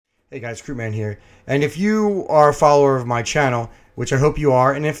Hey guys, Krootman here. And if you are a follower of my channel, which I hope you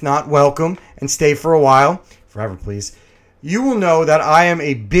are, and if not, welcome and stay for a while, forever please, you will know that I am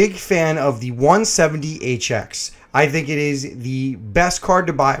a big fan of the 170HX. I think it is the best card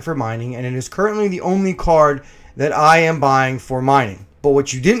to buy for mining, and it is currently the only card that I am buying for mining. But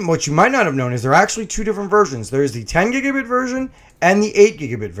what you might not have known is there are actually two different versions. There's the 10 gigabit version and the 8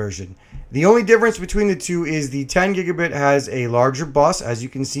 gigabit version. The only difference between the two is the 10 gigabit has a larger bus, as you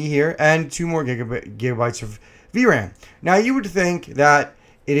can see here, and 2 more gigabytes of VRAM. Now, you would think that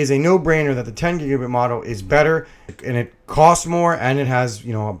it is a no-brainer that the 10 gigabit model is better, and it costs more, and it has,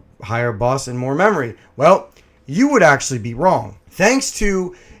 a higher bus and more memory. Well, you would actually be wrong. Thanks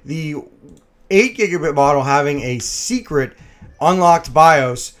to the 8 gigabit model having a secret unlocked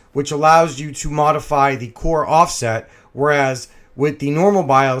BIOS, which allows you to modify the core offset, whereas with the normal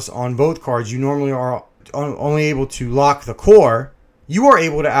BIOS on both cards, you normally are only able to lock the core. You are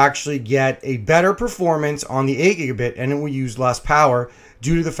able to actually get a better performance on the 8 gigabit, and it will use less power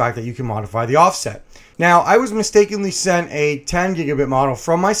due to the fact that you can modify the offset. Now, I was mistakenly sent a 10 gigabit model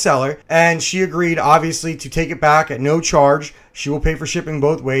from my seller, and she agreed, obviously, to take it back at no charge. She will pay for shipping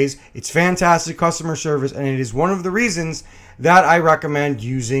both ways. It's fantastic customer service, and it is one of the reasons that I recommend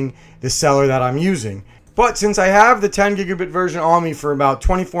using the seller that I'm using. But since I have the 10 gigabit version on me for about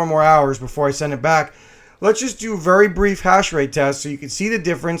 24 more hours before I send it back, let's just do a very brief hash rate test so you can see the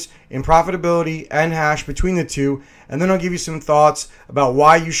difference in profitability and hash between the two, and then I'll give you some thoughts about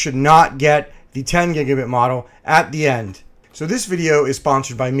why you should not get the 10 gigabit model at the end. So this video is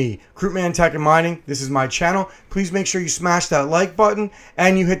sponsored by me, Krootman Tech and Mining. This is my channel. Please make sure you smash that like button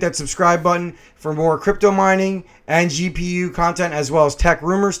and you hit that subscribe button for more crypto mining and GPU content, as well as tech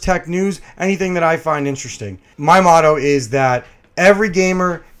rumors, tech news, anything that I find interesting. My motto is that every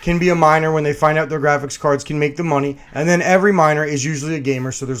gamer can be a miner when they find out their graphics cards can make the money, and then every miner is usually a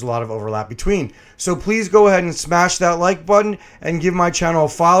gamer, so there's a lot of overlap between. So please go ahead and smash that like button and give my channel a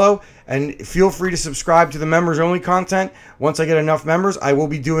follow, and feel free to subscribe to the members only content. Once I get enough members, I will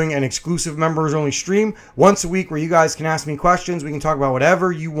be doing an exclusive members only stream once a week where you guys can ask me questions. We can talk about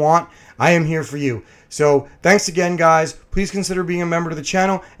whatever you want. I am here for you. So thanks again, guys. Please consider being a member to the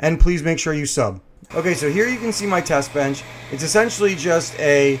channel, and please make sure you sub. Okay, so here you can see my test bench. It's essentially just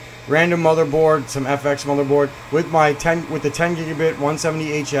a random motherboard, some FX motherboard with the 10 gigabit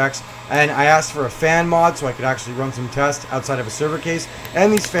 170HX, and I asked for a fan mod so I could actually run some tests outside of a server case,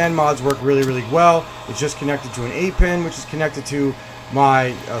 and these fan mods work really well. It's just connected to an 8-pin, which is connected to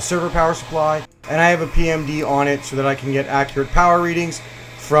my server power supply, and I have a PMD on it so that I can get accurate power readings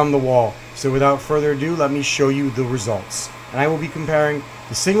from the wall. So without further ado, let me show you the results. And I will be comparing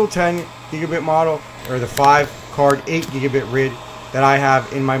the single 10 gigabit model or the 5-card 8 gigabit RID that I have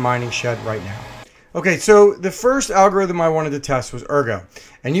in my mining shed right now. Okay, so the first algorithm I wanted to test was Ergo.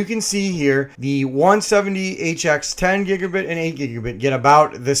 And you can see here the 170HX 10 gigabit and 8 gigabit get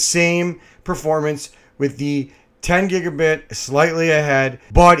about the same performance, with the 10 gigabit slightly ahead,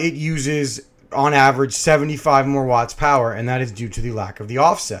 but it uses on average 75 more watts power, and that is due to the lack of the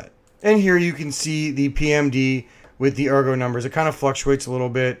offset. And here you can see the PMD with the Ergo numbers. It kind of fluctuates a little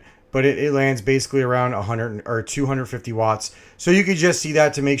bit, but it lands basically around 100 or 250 watts. So you could just see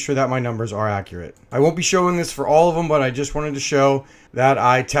that to make sure that my numbers are accurate. I won't be showing this for all of them, but I just wanted to show that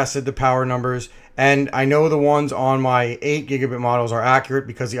I tested the power numbers, and I know the ones on my 8 gigabit models are accurate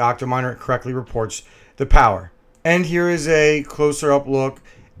because the octominer correctly reports the power. And here is a closer up look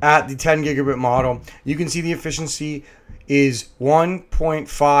at the 10 gigabit model. You can see the efficiency is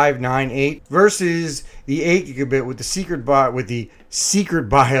 1.598 versus the 8 gigabit with the secret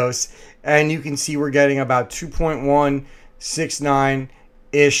BIOS, and you can see we're getting about 2.169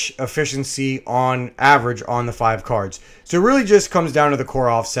 ish efficiency on average on the 5 cards. So it really just comes down to the core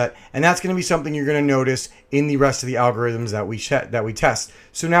offset, and that's going to be something you're going to notice in the rest of the algorithms that we test.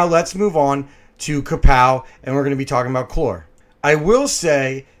 So now let's move on to Kapow, and we're going to be talking about Chlor. I will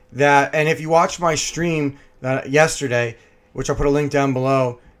say that, and if you watched my stream yesterday, which I'll put a link down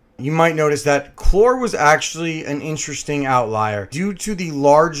below, you might notice that Chlor was actually an interesting outlier. Due to the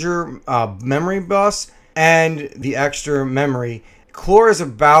larger memory bus and the extra memory, Chlor is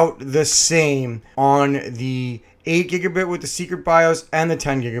about the same on the 8 gigabit with the secret BIOS and the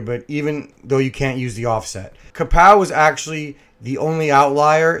 10 gigabit, even though you can't use the offset. Kapow was actually the only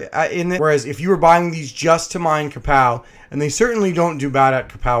outlier in it, whereas if you were buying these just to mine Kapow, and they certainly don't do bad at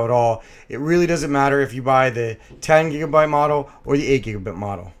Kapow at all, it really doesn't matter if you buy the 10 gigabyte model or the 8 gigabit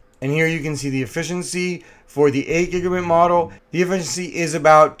model. And here you can see the efficiency for the 8 gigabit model. The efficiency is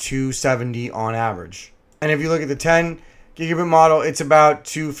about 270 on average. And if you look at the 10 gigabit model, it's about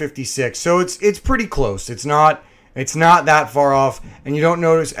 256. So it's pretty close. It's not It's not that far off, and you don't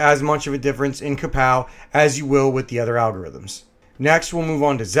notice as much of a difference in kapow as you will with the other algorithms. Next, we'll move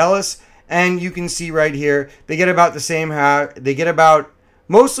on to Zealous, and you can see right here, they get about the same hash. They get about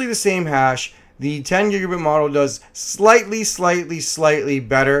mostly the same hash. The 10 gigabit model does slightly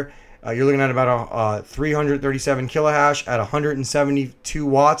better. You're looking at about a 337 kilohash at 172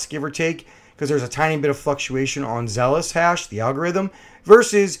 watts, give or take, because there's a tiny bit of fluctuation on Zealous hash, the algorithm,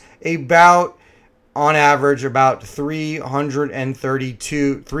 versus about, on average, about 330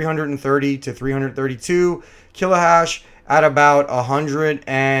 to 332 kilohash at about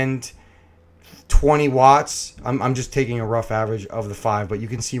 120 watts. I'm just taking a rough average of the 5, but you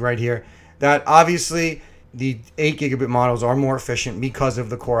can see right here that obviously the 8 gigabit models are more efficient because of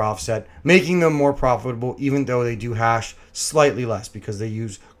the core offset, making them more profitable, even though they do hash slightly less because they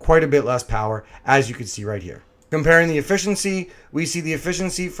use quite a bit less power, as you can see right here. Comparing the efficiency, we see the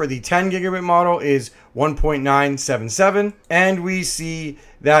efficiency for the 10 gigabit model is 1.977, and we see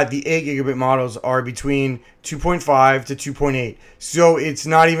that the 8 gigabit models are between 2.5 to 2.8. So it's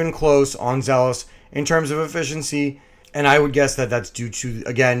not even close on Zealous in terms of efficiency. And I would guess that that's due to,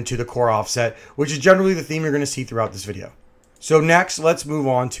 again, to the core offset, which is generally the theme you're going to see throughout this video. So next, let's move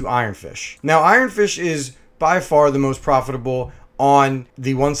on to Ironfish. Now, Ironfish is by far the most profitable on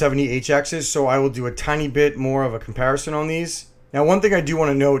the 170HXs, so I will do a tiny bit more of a comparison on these. Now, one thing I do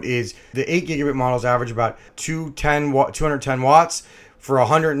want to note is the 8 gigabit models average about 210 watts for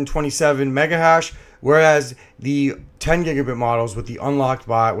 127 megahash, whereas the 10 gigabit models with the unlocked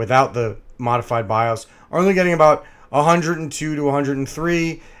without the modified BIOS are only getting about 102 to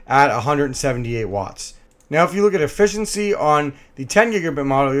 103 at 178 watts. Now, if you look at efficiency on the 10 gigabit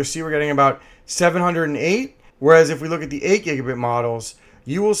model, you'll see we're getting about 708. Whereas if we look at the 8 gigabit models,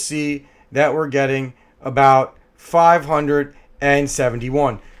 you will see that we're getting about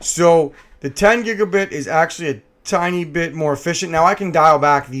 571. So the 10 gigabit is actually a tiny bit more efficient. Now I can dial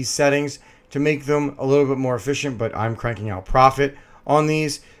back these settings to make them a little bit more efficient, but I'm cranking out profit on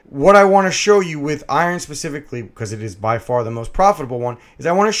these. What I want to show you with Iron specifically, because it is by far the most profitable one, is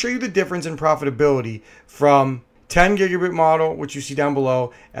I want to show you the difference in profitability from 10 gigabit model, which you see down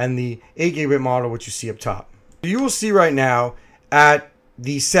below, and the 8 gigabit model, which you see up top. You will see right now at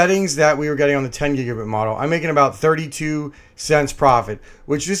the settings that we were getting on the 10 gigabit model, I'm making about 32 cents profit,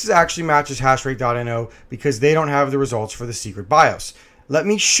 which this actually matches hashrate.no because they don't have the results for the secret BIOS. Let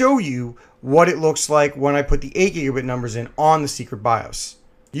me show you what it looks like when I put the 8 gigabit numbers in on the secret BIOS.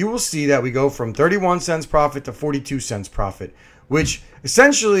 You will see that we go from 31 cents profit to 42 cents profit, which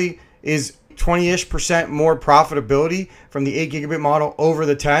essentially is 20-ish% more profitability from the 8 gigabit model over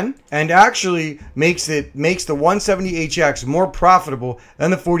the 10, and actually makes the 170HX more profitable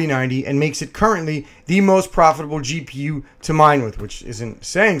than the 4090 and makes it currently the most profitable GPU to mine with, which isn't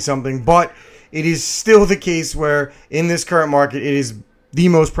saying something, but it is still the case where in this current market it is the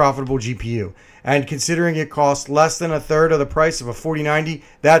most profitable GPU. And considering it costs less than a third of the price of a 4090,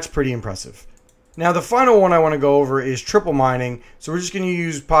 that's pretty impressive. Now, the final one I want to go over is triple mining. So we're just going to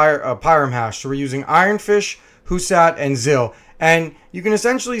use Pyram hash. So we're using Ironfish, Husat, and Zil. And you can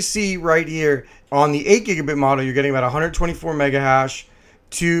essentially see right here on the 8 gigabit model, you're getting about 124 megahash,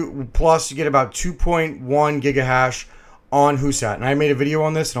 plus you get about 2.1 gigahash on Husat. And I made a video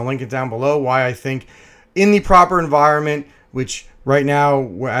on this, and I'll link it down below, why I think in the proper environment, which right now,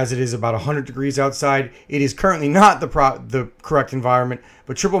 as it is about 100 degrees outside, it is currently not the correct environment,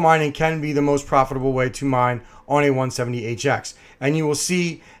 but triple mining can be the most profitable way to mine on a 170HX. And you will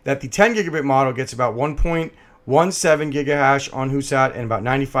see that the 10 gigabit model gets about 1.17 gigahash on Husat and about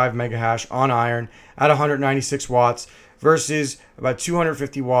 95 megahash on Iron at 196 watts versus about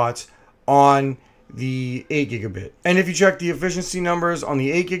 250 watts on the 8 gigabit. And if you check the efficiency numbers on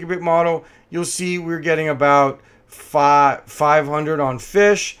the 8 gigabit model, you'll see we're getting about 500 on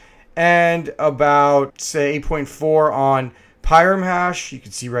Fish and about, say, 8.4 on Pyram hash. You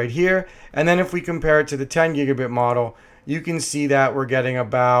can see right here. And then if we compare it to the 10 gigabit model, you can see that we're getting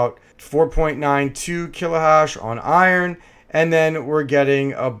about 4.92 kilohash on Iron, and then we're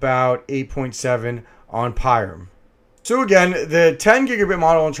getting about 8.7 on Pyram. So again, the 10 gigabit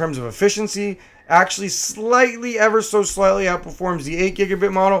model in terms of efficiency actually ever so slightly outperforms the 8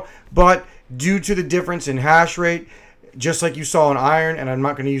 gigabit model, but due to the difference in hash rate, just like you saw on Iron, and I'm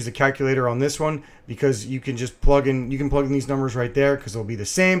not going to use the calculator on this one because you can just plug in these numbers right there because they'll be the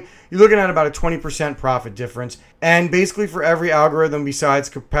same. You're looking at about a 20% profit difference. And basically for every algorithm besides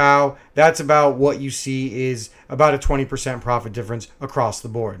kapow, that's about what you see is about a 20% profit difference across the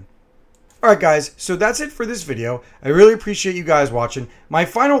board. Alright guys, so that's it for this video. I really appreciate you guys watching. My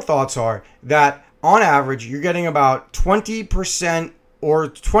final thoughts are that on average, you're getting about 20% or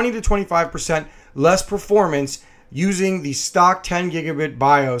 20 to 25% less performance using the stock 10 gigabit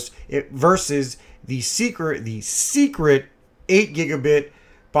BIOS versus the secret 8 gigabit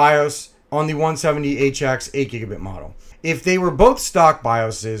BIOS on the 170HX 8 gigabit model. If they were both stock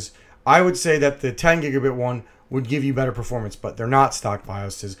BIOSes, I would say that the 10 gigabit one would give you better performance, but they're not stock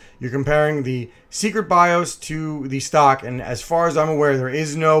BIOSes. You're comparing the secret BIOS to the stock, and as far as I'm aware, there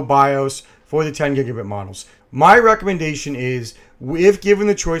is no BIOS for the 10 gigabit models. My recommendation is, if given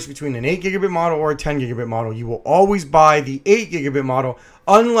the choice between an 8 gigabit model or a 10 gigabit model, you will always buy the 8 gigabit model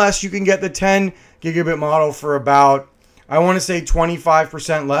unless you can get the 10 gigabit model for about, I want to say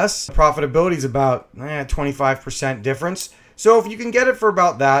 25% less. Profitability is about 25% difference. So if you can get it for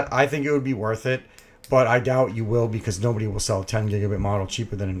about that, I think it would be worth it. But I doubt you will, because nobody will sell a 10 gigabit model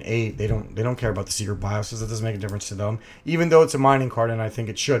cheaper than an 8. They don't care about the secret BIOSes. That doesn't make a difference to them, even though it's a mining card, and I think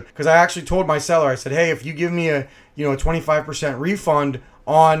it should. Because I actually told my seller, I said, hey, if you give me a 25% refund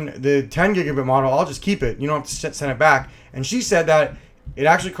on the 10 gigabit model, I'll just keep it. You don't have to send it back. And she said that it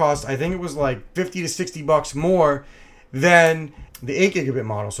actually cost, I think it was like 50 to 60 bucks more than the 8 gigabit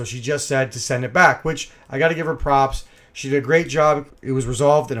model. So she just said to send it back, which I got to give her props. She did a great job. It was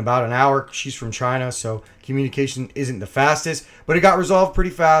resolved in about an hour. She's from China, so communication isn't the fastest, but it got resolved pretty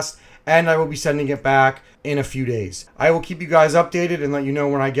fast, and I will be sending it back in a few days. I will keep you guys updated and let you know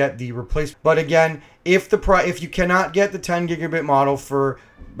when I get the replacement. But again, if you cannot get the 10 gigabit model for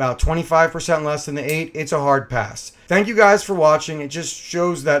about 25% less than the 8, it's a hard pass. Thank you guys for watching. It just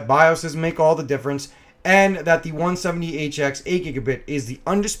shows that BIOSes make all the difference, and that the 170HX 8 gigabit is the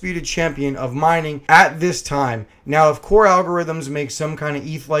undisputed champion of mining at this time. Now, if core algorithms make some kind of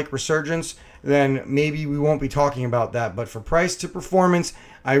ETH-like resurgence, then maybe we won't be talking about that. But for price to performance,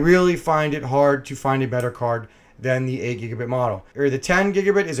 I really find it hard to find a better card than the 8 gigabit model. Or the 10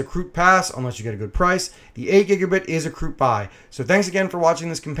 gigabit is a Kroot pass unless you get a good price. The 8 gigabit is a Kroot buy. So thanks again for watching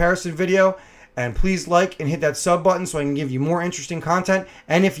this comparison video. And please like and hit that sub button so I can give you more interesting content.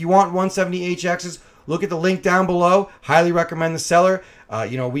 And if you want 170HXs, look at the link down below. Highly recommend the seller.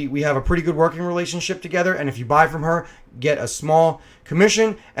 We have a pretty good working relationship together, and if you buy from her, get a small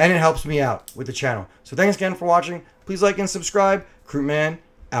commission, and it helps me out with the channel. So thanks again for watching. Please like and subscribe. Krootman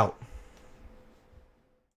out.